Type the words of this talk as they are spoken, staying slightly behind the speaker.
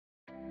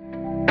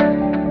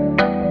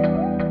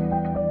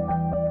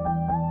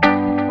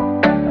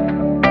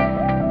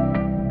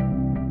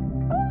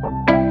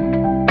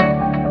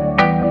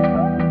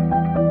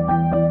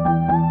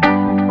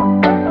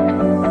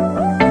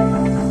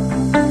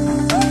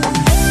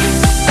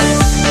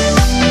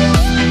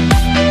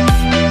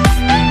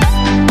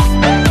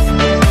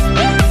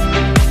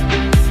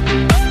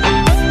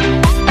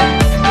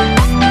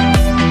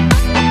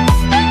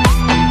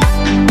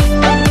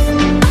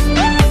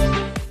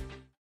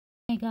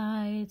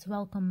guys,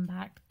 welcome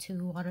back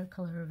to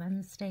Watercolor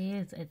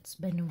Wednesdays. It's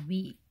been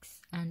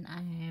weeks and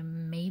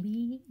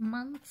maybe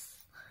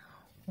months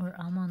or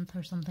a month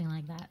or something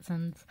like that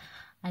since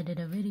I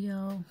did a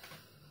video,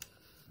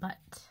 but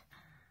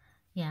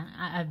yeah,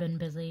 I've been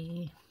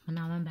busy and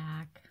now I'm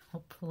back.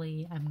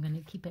 Hopefully I'm gonna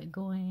keep it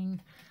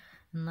going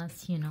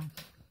unless,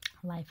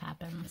 life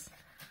happens.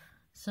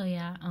 So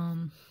yeah,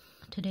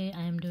 today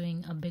I am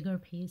doing a bigger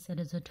piece. It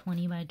is a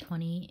 20 by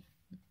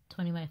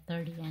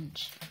 30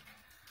 inch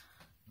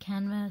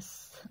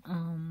canvas.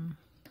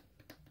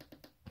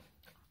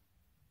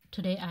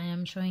 Today I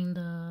am showing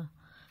the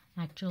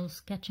actual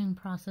sketching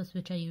process,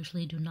 which I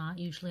usually do not.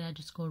 Usually I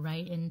just go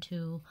right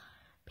into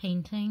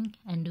painting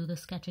and do the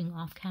sketching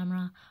off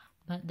camera,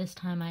 but this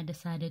time I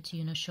decided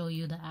to show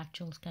you the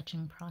actual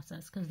sketching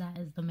process, because that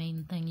is the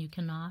main thing. You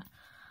cannot,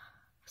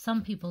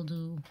 some people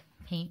do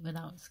paint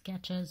without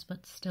sketches,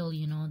 but still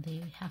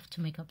they have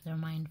to make up their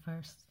mind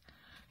first.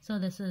 So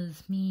this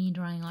is me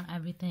drawing on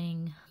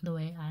everything the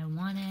way I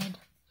wanted.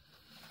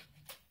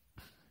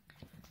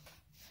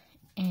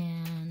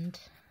 And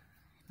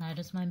that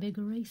is my big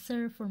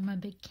eraser for my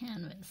big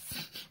canvas.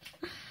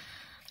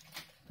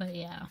 But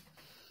yeah.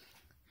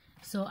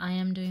 So I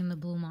am doing the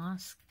blue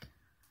mosque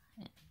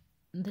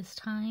this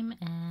time,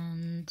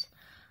 and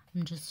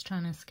I'm just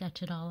trying to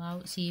sketch it all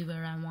out, see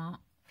where I want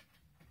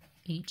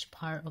each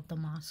part of the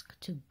mosque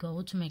to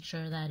go, to make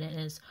sure that it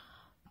is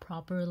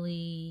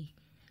properly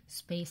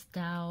spaced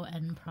out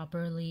and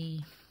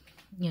properly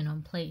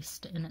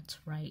placed in its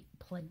right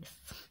place,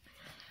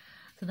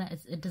 so that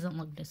it doesn't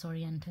look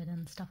disoriented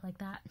and stuff like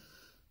that.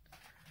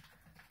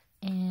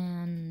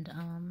 And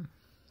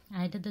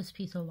I did this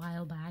piece a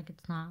while back.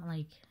 It's not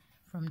like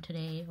from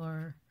today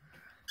or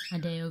a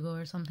day ago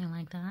or something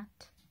like that,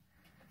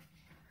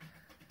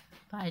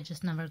 but I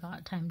just never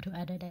got time to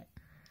edit it.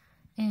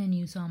 And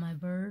you saw my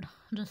bird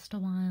just a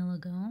while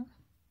ago.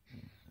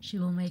 She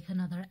will make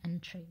another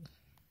entry,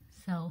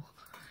 so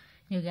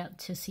you get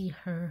to see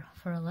her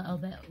for a little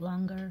bit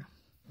longer.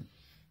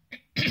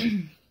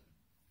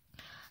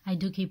 I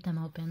do keep them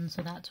open,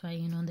 so that's why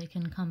they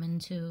can come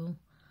into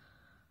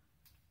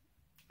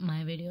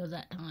my videos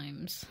at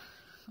times,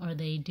 or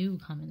they do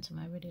come into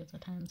my videos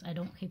at times. I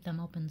don't keep them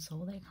open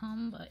so they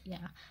come, but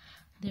yeah,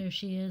 there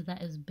she is.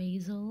 That is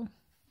Basil,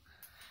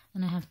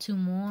 and I have two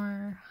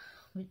more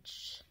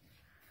which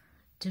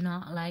do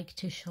not like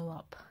to show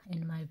up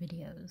in my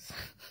videos.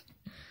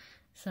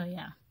 So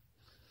yeah,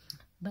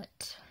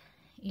 but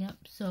yep.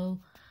 So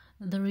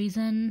another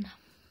reason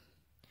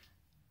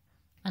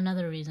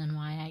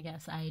why I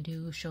guess I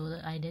did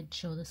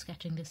show the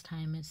sketching this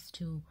time is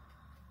to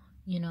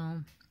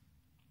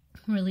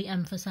really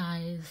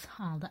emphasize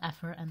all the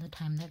effort and the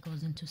time that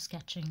goes into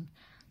sketching.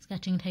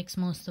 Sketching takes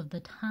most of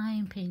the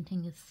time.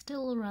 Painting is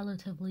still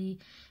relatively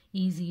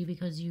easy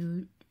because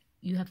you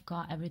have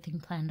got everything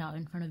planned out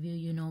in front of you.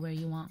 You know where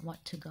you want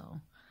what to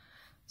go.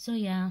 So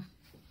yeah.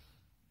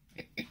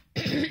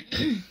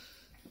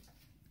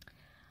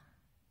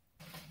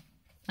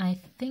 I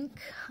think,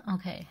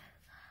 okay,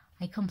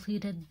 I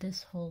completed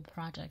this whole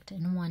project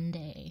in one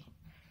day.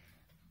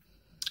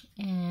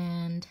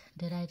 And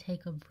did I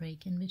take a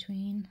break in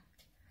between?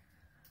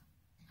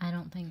 I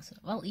don't think so.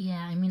 Well,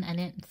 yeah, I mean, I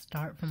didn't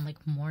start from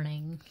like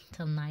morning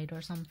till night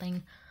or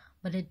something,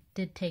 but it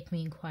did take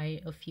me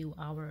quite a few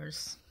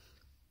hours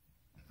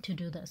to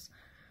do this.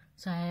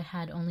 So I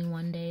had only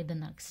one day the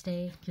next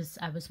day, because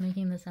I was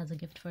making this as a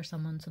gift for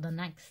someone, so the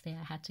next day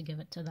I had to give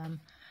it to them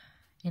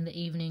in the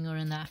evening or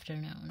in the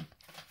afternoon.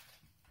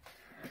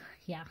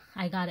 Yeah,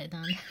 I got it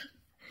done.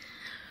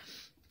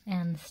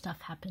 And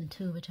stuff happened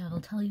too, which I will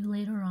tell you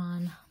later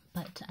on.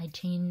 But I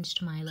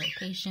changed my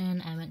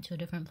location. I went to a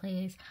different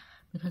place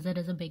because it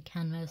is a big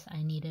canvas.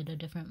 I needed a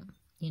different,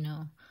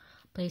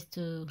 place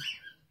to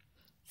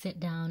sit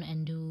down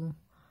and do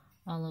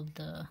all of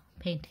the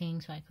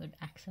painting so I could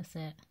access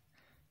it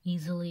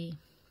easily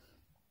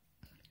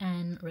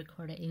and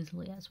record it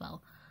easily as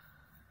well.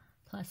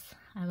 Plus,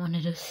 I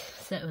wanted to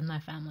sit with my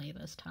family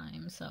this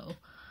time, so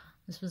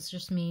this was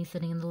just me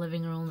sitting in the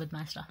living room with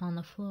my stuff on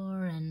the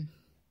floor, and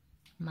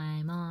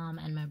my mom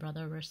and my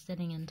brother were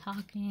sitting and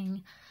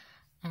talking,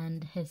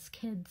 and his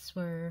kids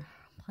were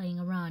playing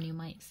around. You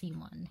might see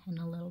one in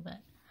a little bit.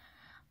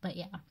 But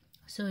yeah,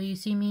 so you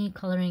see me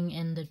coloring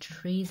in the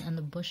trees and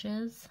the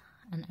bushes,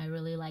 and I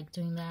really like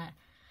doing that.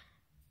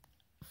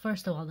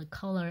 First of all, the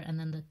color and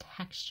then the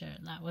texture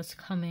that was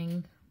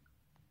coming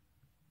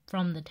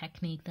from the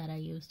technique that I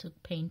used to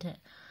paint it.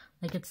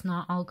 Like, it's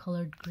not all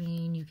colored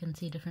green. You can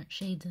see different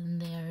shades in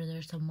there.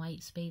 There's some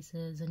white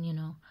spaces, and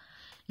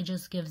it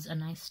just gives a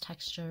nice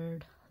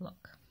textured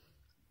look.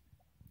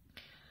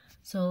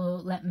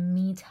 So let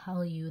me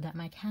tell you that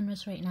my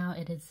canvas right now,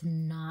 it is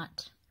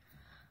not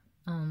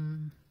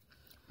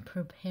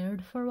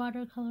prepared for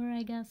watercolor,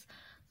 I guess.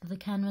 The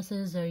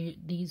canvases are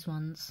these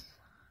ones,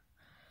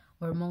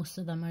 or most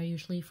of them are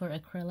usually for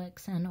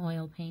acrylics and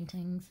oil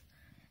paintings.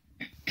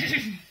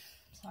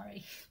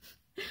 Sorry.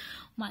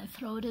 My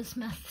throat is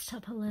messed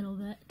up a little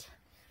bit.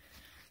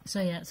 So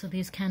yeah, so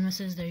these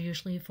canvases, they're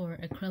usually for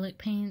acrylic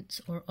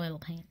paints or oil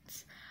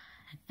paints.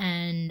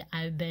 and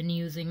I've been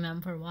using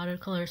them for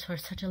watercolors for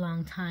such a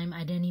long time.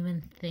 I didn't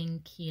even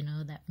think, you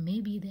know, that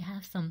maybe they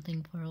have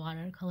something for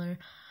watercolor,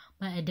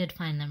 but I did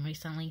find them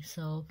recently.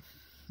 So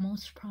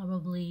most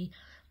probably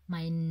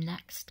my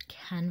next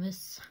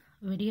canvas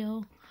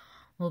video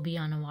will be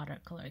on a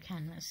watercolor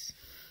canvas,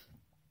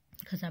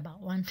 because I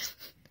bought one.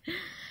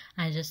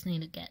 I just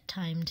need to get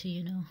time to,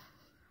 you know,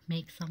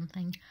 make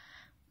something.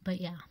 But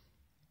yeah,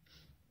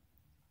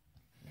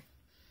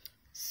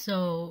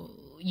 so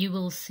you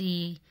will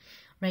see,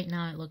 right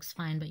now it looks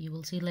fine, but you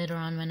will see later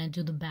on when I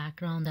do the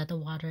background that the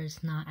water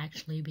is not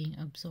actually being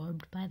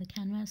absorbed by the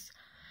canvas,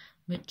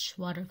 which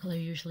watercolor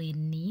usually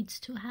needs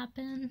to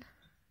happen.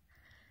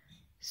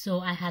 So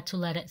I had to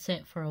let it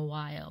sit for a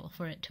while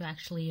for it to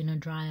actually, you know,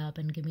 dry up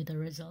and give me the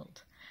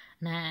result.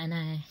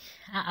 And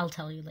I'll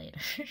tell you later.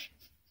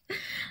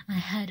 I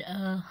had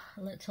a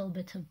little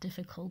bit of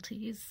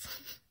difficulties.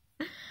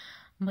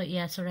 But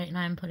yeah, so right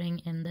now I'm putting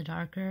in the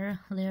darker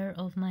layer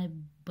of my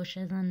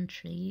bushes and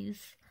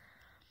trees.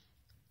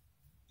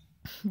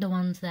 The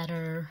ones that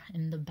are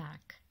in the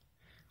back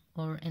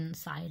or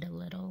inside a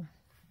little.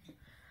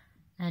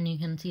 And you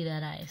can see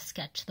that I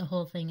sketched the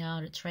whole thing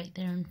out. It's right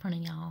there in front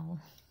of y'all.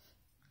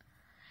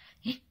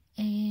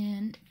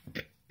 And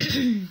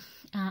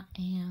I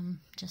am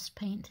just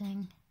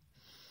painting.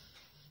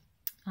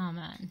 Oh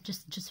man,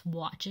 just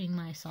watching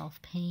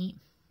myself paint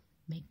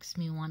makes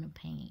me want to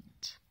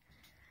paint.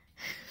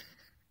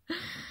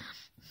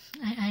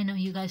 I know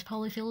you guys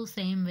probably feel the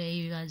same way.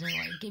 You guys are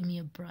like, give me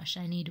a brush,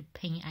 I need to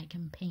paint, I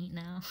can paint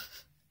now.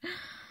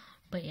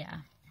 But yeah,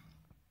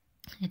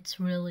 it's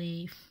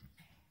really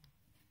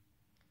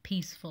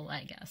peaceful,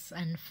 I guess,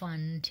 and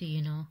fun to,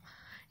 you know,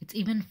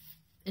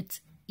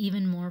 it's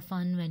even more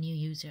fun when you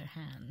use your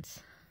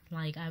hands.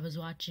 Like, I was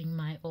watching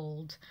my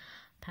old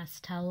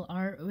pastel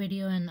art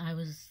video, and I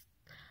was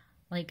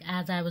like,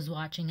 as I was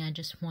watching, I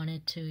just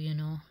wanted to, you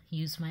know,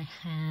 use my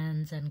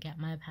hands and get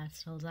my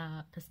pastels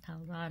out,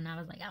 and I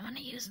was like, I want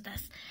to use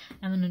this,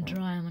 I want to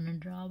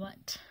draw,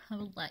 but I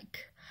was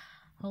like,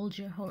 hold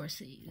your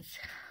horses,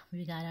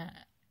 we gotta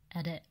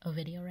edit a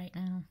video right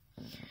now,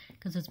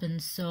 because it's been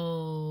so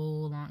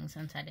long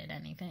since I did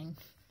anything.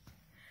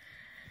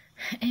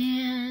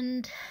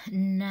 And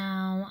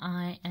now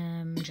I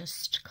am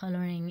just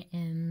coloring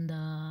in the,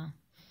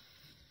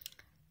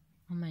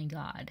 oh my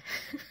god,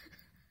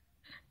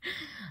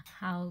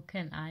 how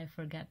can I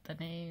forget the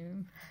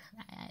name?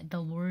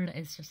 The word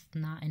is just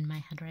not in my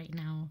head right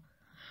now,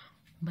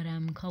 but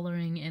I'm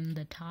coloring in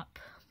the top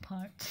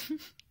part.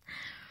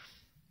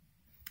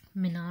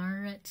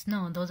 Minarets?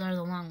 No, those are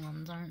the long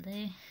ones, aren't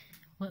they?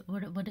 What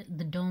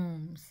the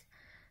domes.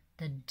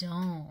 The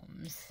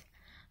domes.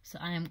 So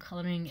I am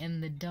coloring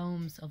in the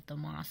domes of the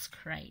mosque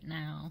right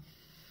now.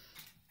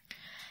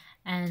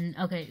 And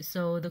okay,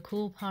 so the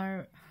cool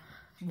part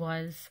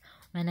was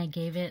when I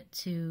gave it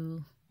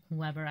to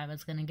whoever I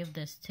was gonna give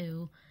this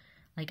to,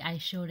 like, I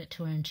showed it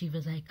to her and she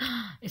was like,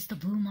 oh, it's the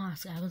blue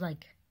mosque. I was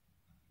like,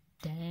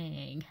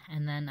 dang.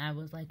 And then I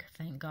was like,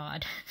 thank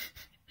God.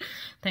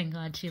 Thank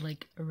God she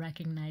like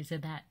recognized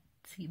it. That,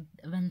 see,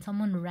 when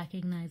someone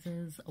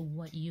recognizes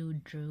what you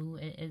drew,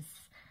 it is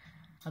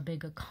a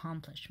big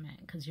accomplishment,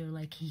 because you're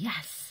like,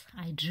 yes,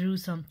 I drew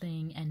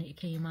something and it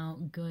came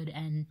out good,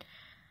 and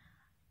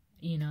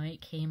you know, it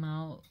came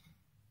out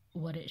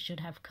what it should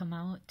have come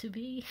out to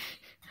be.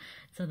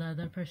 So the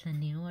other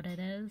person knew what it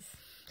is.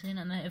 So, you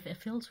know, it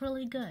feels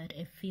really good.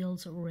 It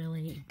feels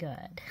really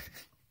good.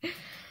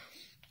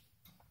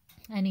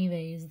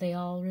 Anyways, they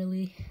all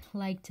really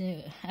liked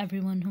it.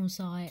 Everyone who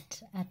saw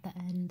it at the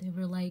end, they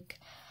were like,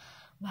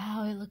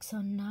 wow, it looks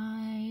so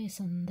nice,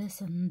 and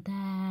this and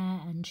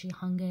that. And she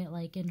hung it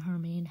like in her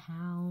main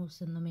house,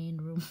 in the main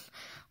room.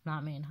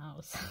 Not main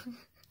house,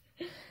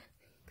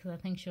 because I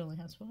think she only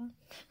has one.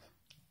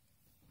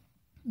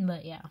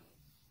 But yeah,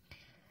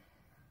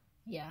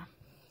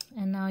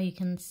 and now you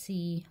can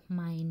see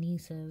my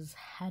niece's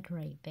head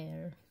right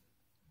there.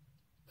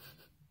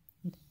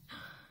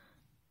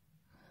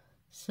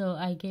 So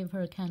I gave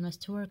her a canvas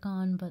to work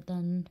on, but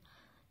then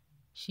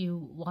she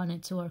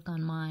wanted to work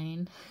on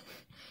mine.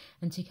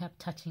 And she kept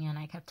touching it, and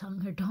I kept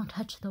telling her, don't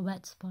touch the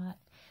wet spot.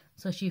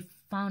 So she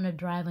found a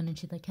dry one, and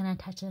she's like, can I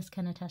touch this?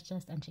 Can I touch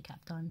this? And she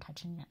kept on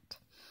touching it.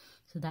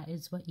 So that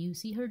is what you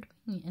see her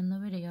doing in the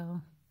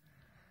video.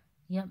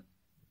 Yep.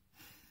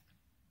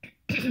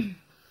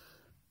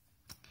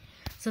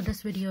 So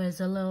this video is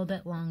a little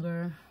bit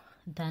longer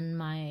than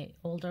my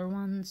older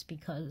ones,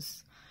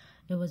 because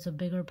it was a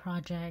bigger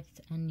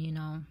project, and you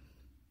know,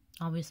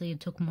 obviously it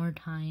took more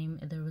time.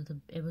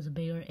 It was a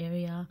bigger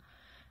area,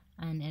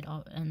 and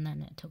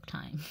then it took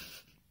time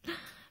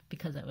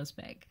because it was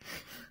big.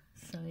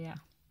 So yeah,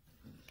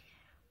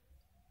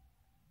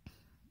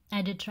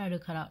 I did try to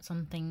cut out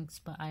some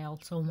things, but I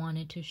also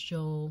wanted to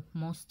show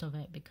most of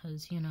it,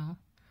 because you know,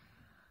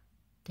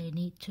 they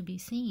need to be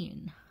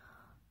seen.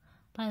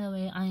 By the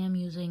way, I am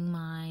using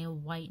my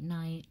White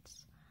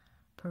Nights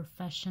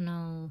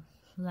professional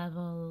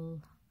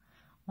level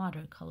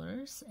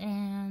watercolors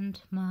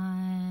and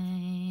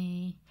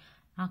my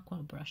Aqua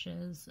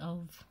Brushes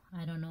of,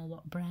 I don't know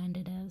what brand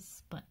it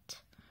is, but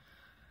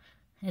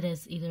it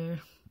is either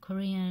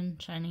Korean,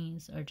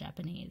 Chinese, or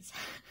Japanese,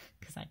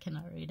 because I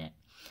cannot read it.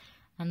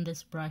 And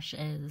this brush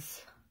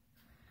is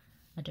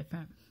a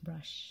different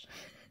brush.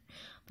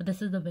 But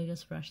this is the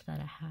biggest brush that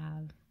I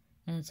have,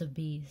 and it's a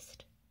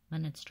beast.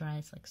 When it's dry,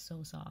 it's like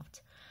so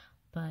soft.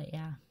 But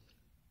yeah.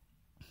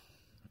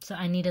 So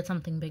I needed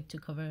something big to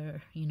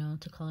cover, you know,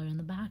 to color in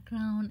the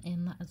background,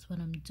 and that's what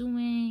I'm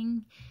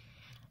doing.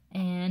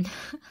 And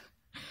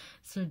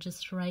so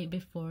just right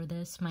before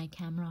this, my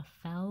camera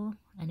fell,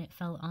 and it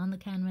fell on the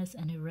canvas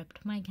and it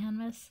ripped my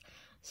canvas.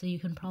 So you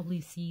can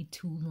probably see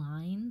 2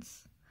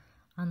 lines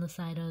on the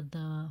side of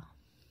the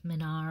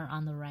minar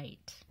on the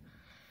right.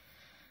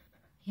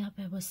 Yep,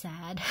 it was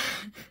sad.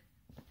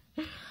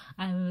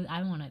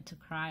 I wanted to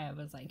cry. I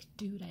was like,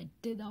 dude, I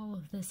did all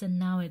of this and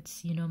now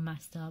it's, you know,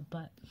 messed up.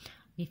 But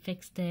we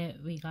fixed it,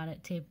 we got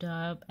it taped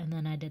up, and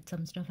then I did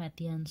some stuff at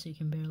the end so you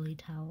can barely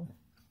tell.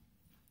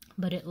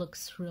 But it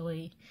looks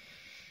really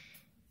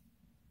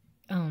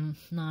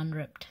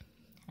non-ripped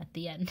at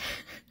the end.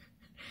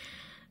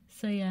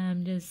 So yeah,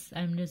 I'm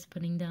just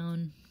putting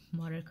down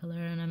watercolor,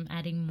 and I'm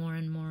adding more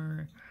and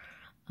more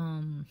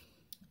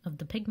of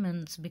the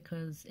pigments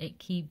because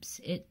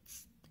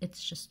it's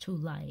just too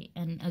light.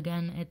 And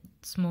again,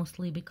 it's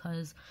mostly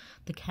because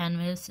the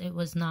canvas, it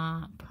was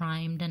not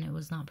primed and it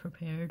was not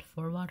prepared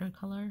for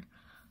watercolor.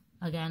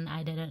 Again,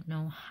 I didn't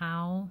know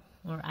how,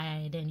 or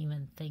I didn't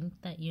even think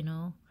that, you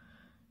know,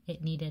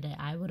 it needed it.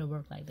 I would have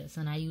worked like this,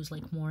 and I use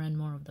like more and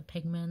more of the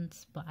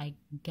pigments, but I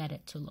get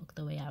it to look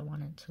the way I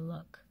want it to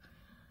look.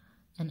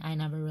 And I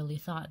never really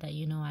thought that,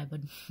 you know, I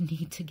would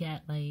need to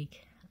get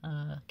like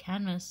a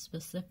canvas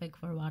specific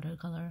for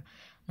watercolor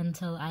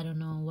until, I don't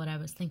know, what I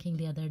was thinking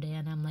the other day,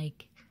 and I'm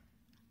like,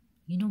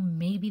 you know,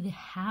 maybe they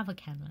have a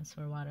canvas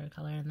for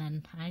watercolor. And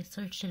then I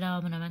searched it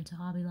up and I went to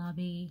Hobby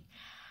Lobby.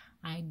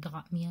 I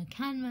got me a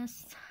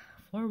canvas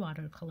for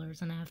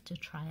watercolors and I have to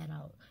try it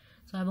out.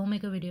 So I will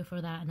make a video for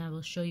that, and I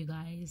will show you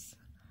guys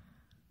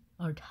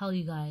or tell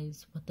you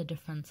guys what the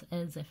difference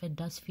is, if it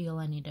does feel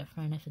any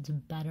different, if it's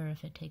better,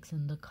 if it takes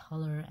in the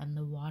color and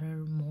the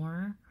water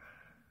more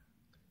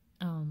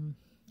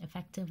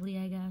effectively,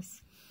 I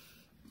guess.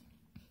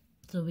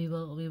 So we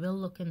will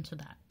look into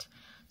that.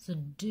 So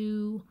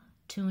do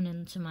tune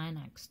into my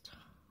next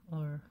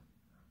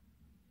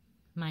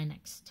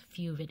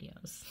few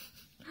videos.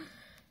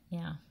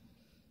 Yeah.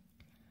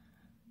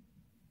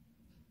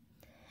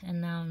 And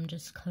now I'm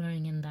just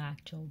coloring in the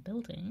actual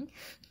building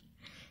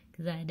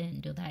because I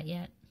didn't do that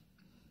yet.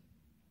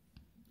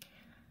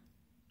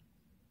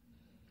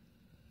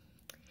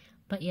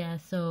 But yeah,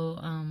 so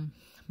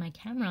my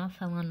camera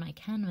fell on my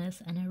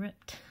canvas and it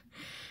ripped.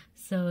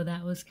 So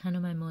that was kind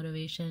of my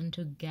motivation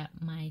to get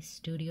my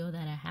studio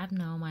that I have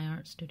now, my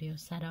art studio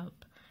set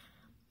up.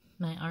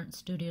 My art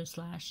studio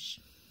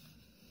slash,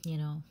 you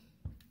know,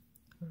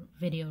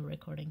 video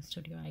recording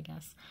studio, I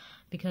guess,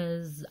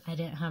 because I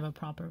didn't have a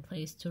proper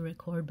place to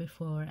record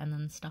before, and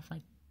then stuff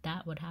like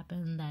that would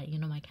happen, that, you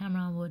know, my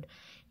camera would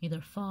either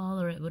fall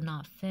or it would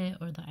not fit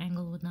or the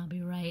angle would not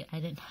be right. I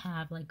didn't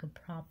have like a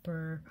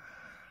proper,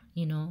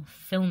 you know,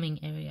 filming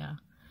area.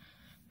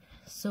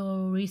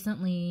 So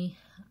recently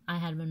I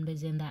had been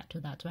busy in that too.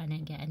 That's why I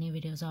didn't get any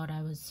videos out.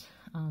 I was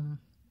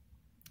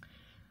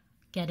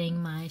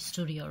getting my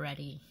studio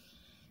ready.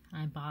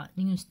 I bought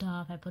new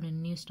stuff, I put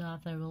in new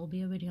stuff. There will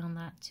be a video on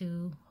that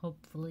too,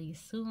 hopefully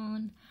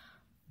soon.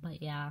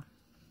 But yeah,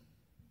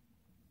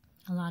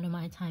 a lot of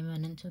my time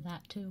went into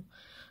that too.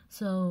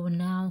 So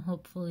now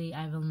hopefully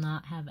I will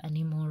not have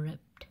any more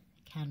ripped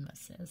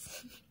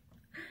canvases.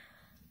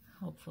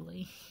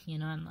 Hopefully, you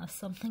know, unless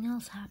something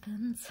else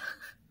happens.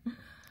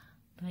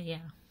 But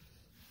yeah.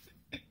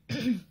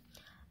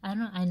 I don't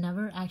know, I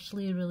never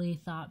actually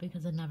really thought,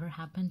 because it never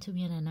happened to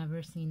me and I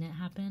never seen it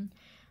happen,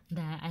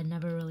 that I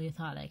never really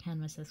thought that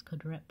canvases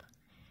could rip.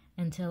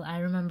 Until I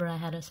remember I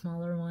had a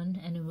smaller one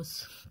and it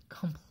was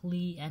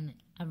complete and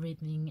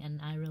everything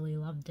and I really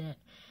loved it.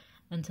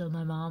 Until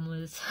my mom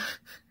was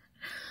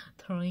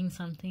throwing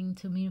something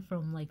to me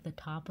from like the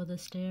top of the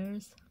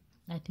stairs.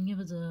 I think it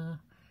was a,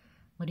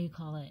 what do you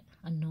call it?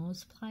 A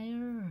nose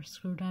plier or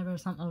screwdriver or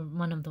something, or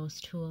one of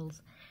those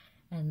tools.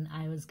 And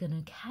I was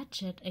gonna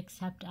catch it,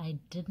 except I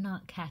did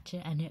not catch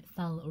it and it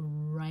fell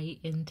right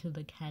into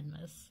the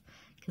canvas.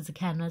 Because the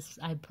canvas,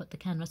 I put the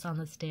canvas on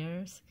the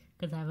stairs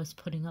because I was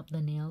putting up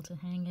the nail to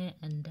hang it,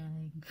 and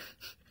dang.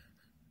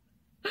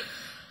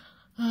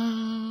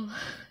 Oh,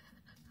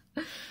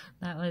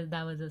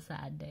 that was a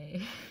sad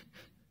day.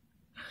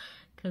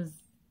 Because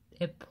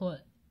it put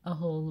a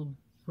hole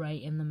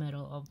right in the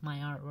middle of my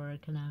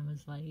artwork and I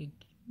was like,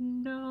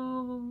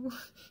 no.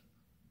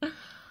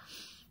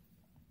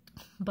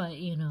 But,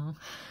 you know,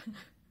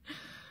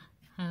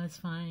 I was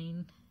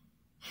fine.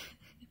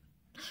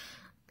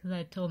 Because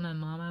I told my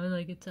mom, I was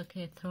like, it's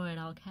okay, throw it,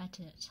 I'll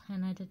catch it.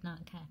 And I did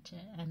not catch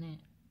it, and it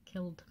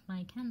killed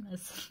my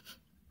canvas.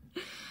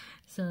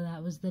 So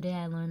that was the day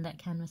I learned that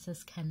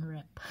canvases can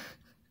rip.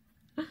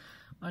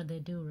 Or they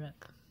do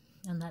rip.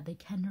 And that they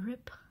can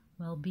rip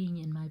well being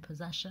in my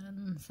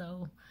possession.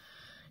 So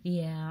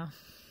yeah,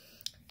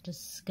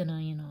 just gonna,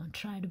 you know,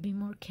 try to be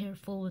more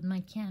careful with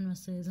my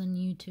canvases, and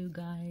you too,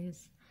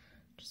 guys.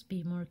 Just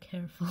be more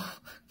careful.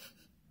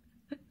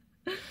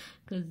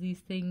 Because these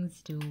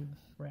things do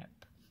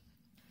rip.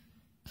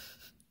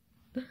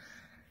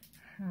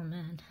 Oh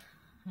man,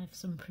 I have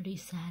some pretty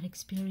sad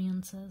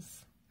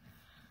experiences.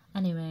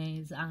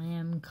 Anyways, I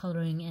am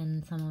coloring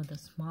in some of the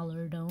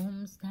smaller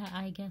domes that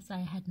I guess I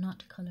had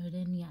not colored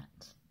in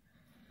yet.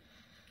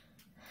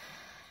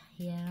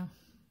 Yeah.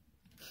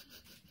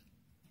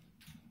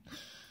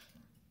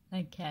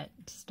 I can't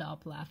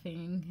stop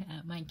laughing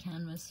at my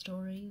canvas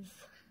stories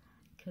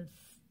because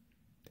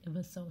it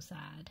was so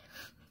sad.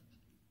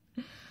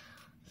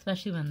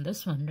 Especially when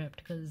this one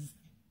ripped, because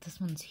this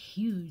one's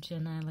huge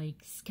and I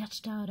like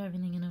sketched out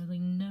everything and I was like,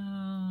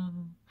 no.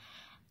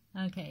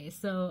 Okay,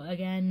 so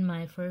again,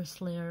 my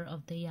first layer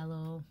of the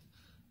yellow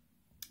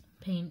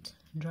paint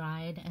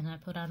dried and I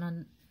put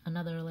on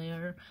another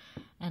layer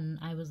and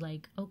I was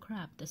like, oh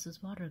crap, this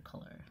is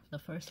watercolor. The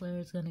first layer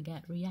is gonna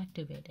get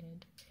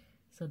reactivated.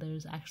 So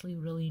there's actually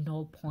really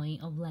no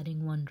point of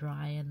letting one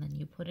dry and then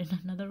you put in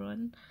another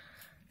one.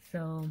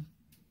 So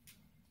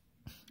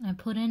I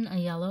put in a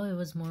yellow. It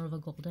was more of a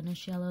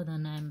goldenish yellow.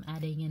 Then I'm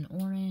adding in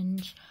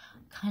orange.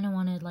 Kind of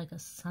wanted like a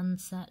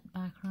sunset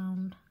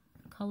background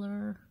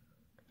color.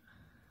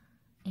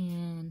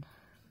 And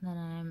then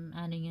I'm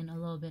adding in a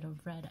little bit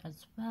of red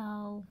as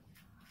well.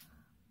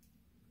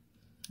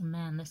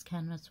 Man, this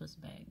canvas was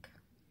big.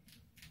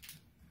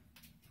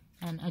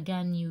 And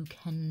again, you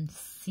can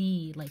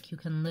see, like you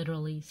can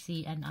literally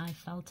see, and I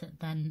felt it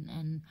then,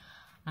 and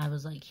I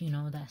was like, you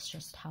know, that's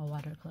just how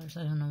watercolors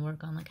are gonna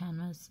work on the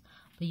canvas.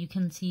 But you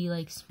can see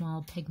like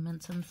small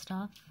pigments and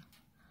stuff,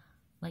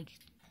 like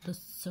the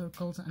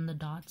circles and the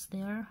dots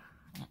there,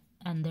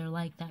 and they're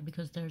like that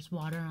because there's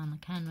water on the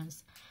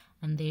canvas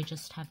and they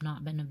just have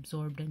not been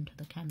absorbed into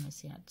the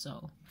canvas yet.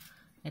 So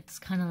it's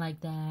kind of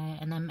like that,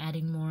 and I'm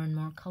adding more and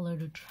more color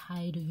to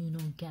try to, you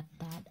know, get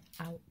that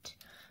out,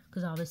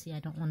 because obviously I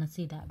don't want to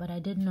see that. But I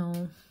did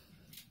know,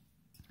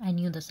 I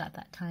knew this at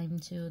that time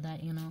too,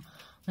 that, you know,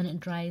 when it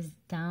dries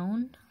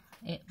down,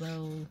 it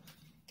will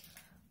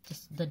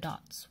just, the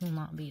dots will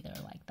not be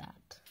there like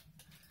that.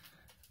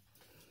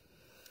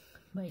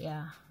 But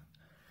yeah,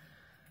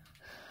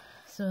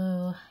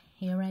 so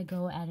here I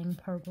go adding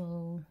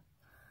purple.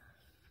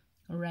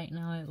 Right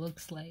now it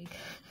looks like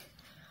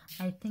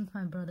I think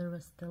my brother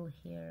was still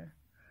here,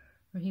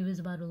 or he was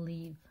about to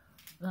leave.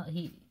 Well,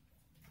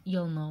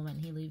 you'll know when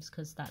he leaves,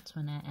 because that's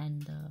when I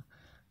end the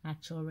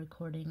actual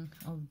recording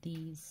of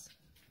these,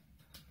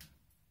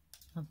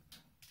 of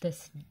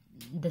this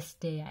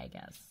day, I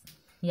guess.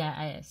 Yeah,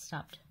 I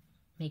stopped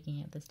making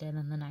it this day, and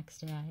then the next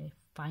day I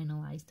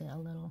finalized it a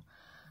little,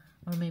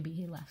 or maybe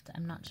he left,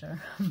 I'm not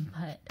sure.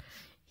 But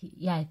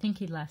yeah, I think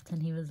he left,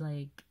 and he was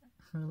like,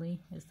 really,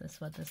 is this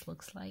what this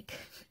looks like?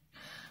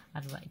 I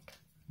was like,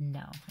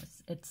 no,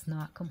 it's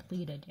not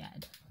completed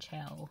yet,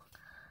 chill,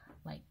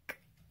 like,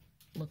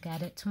 look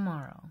at it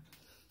tomorrow.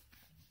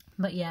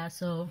 But yeah,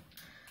 so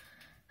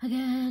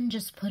again,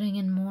 just putting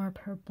in more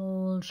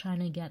purple, trying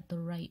to get the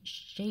right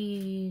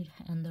shade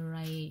and the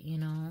right, you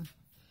know,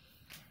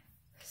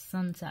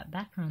 sunset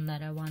background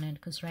that I wanted,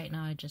 because right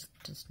now it just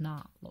does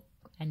not look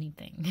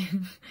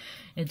anything.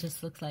 It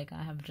just looks like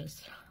I have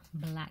just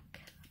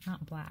black,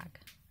 not black,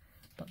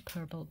 but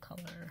purple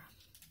color.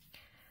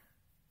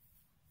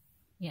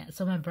 Yeah,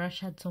 so my brush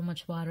had so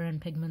much water and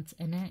pigments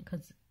in it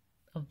because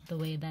of the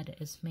way that it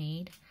is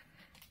made,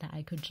 that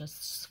I could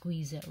just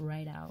squeeze it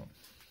right out,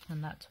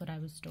 and that's what I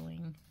was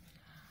doing.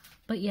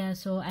 But yeah,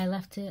 so I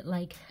left it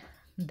like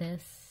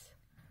this,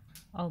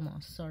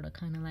 almost sort of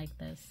kind of like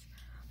this,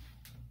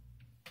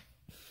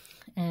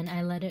 and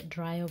I let it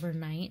dry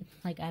overnight.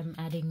 Like, I'm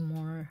adding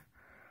more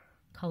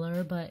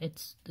color, but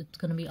it's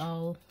gonna be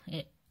all,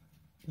 it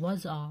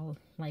was all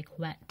like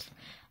wet,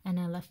 and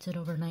I left it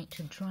overnight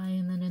to dry,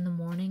 and then in the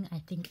morning I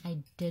think I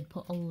did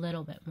put a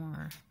little bit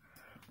more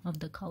of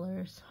the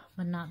colors,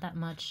 but not that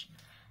much.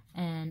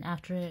 And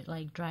after it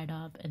like dried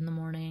up in the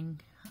morning,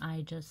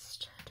 I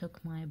just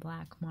took my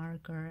black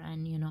marker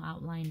and, you know,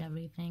 outlined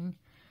everything,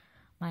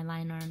 my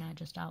liner, and I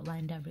just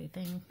outlined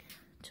everything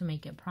to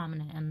make it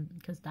prominent, and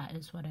because that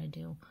is what I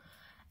do,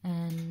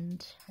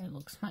 and it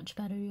looks much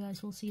better. You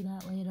guys will see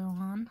that later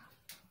on.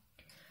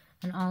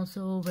 And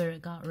also where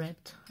it got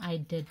ripped, I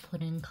did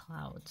put in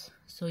clouds,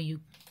 so you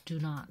do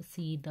not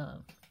see the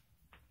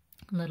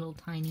little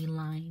tiny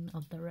line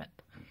of the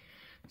rip.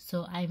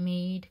 So I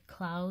made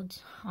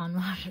clouds on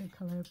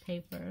watercolor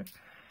paper.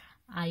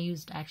 I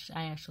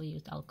actually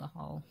used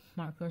alcohol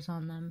markers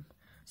on them,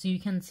 so you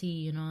can see,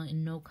 you know,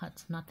 in no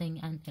cuts,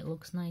 nothing, and it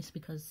looks nice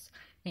because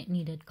it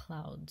needed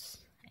clouds.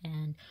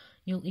 And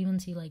you'll even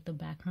see like the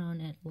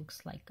background, it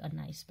looks like a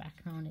nice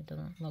background. It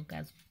doesn't look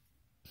as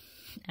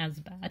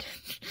bad.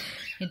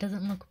 It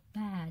doesn't look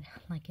bad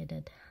like it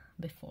did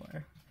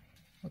before.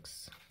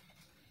 Looks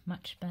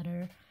much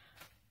better.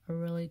 A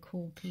really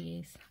cool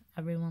piece.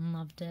 Everyone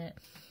loved it.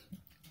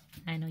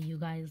 I know you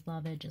guys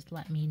love it. Just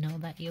let me know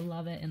that you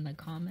love it in the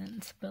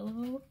comments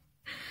below.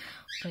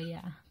 But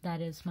yeah,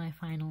 that is my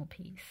final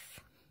piece.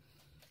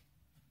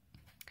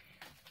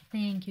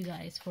 Thank you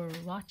guys for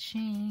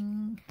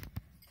watching,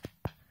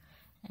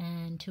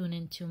 and tune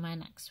into my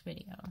next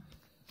video.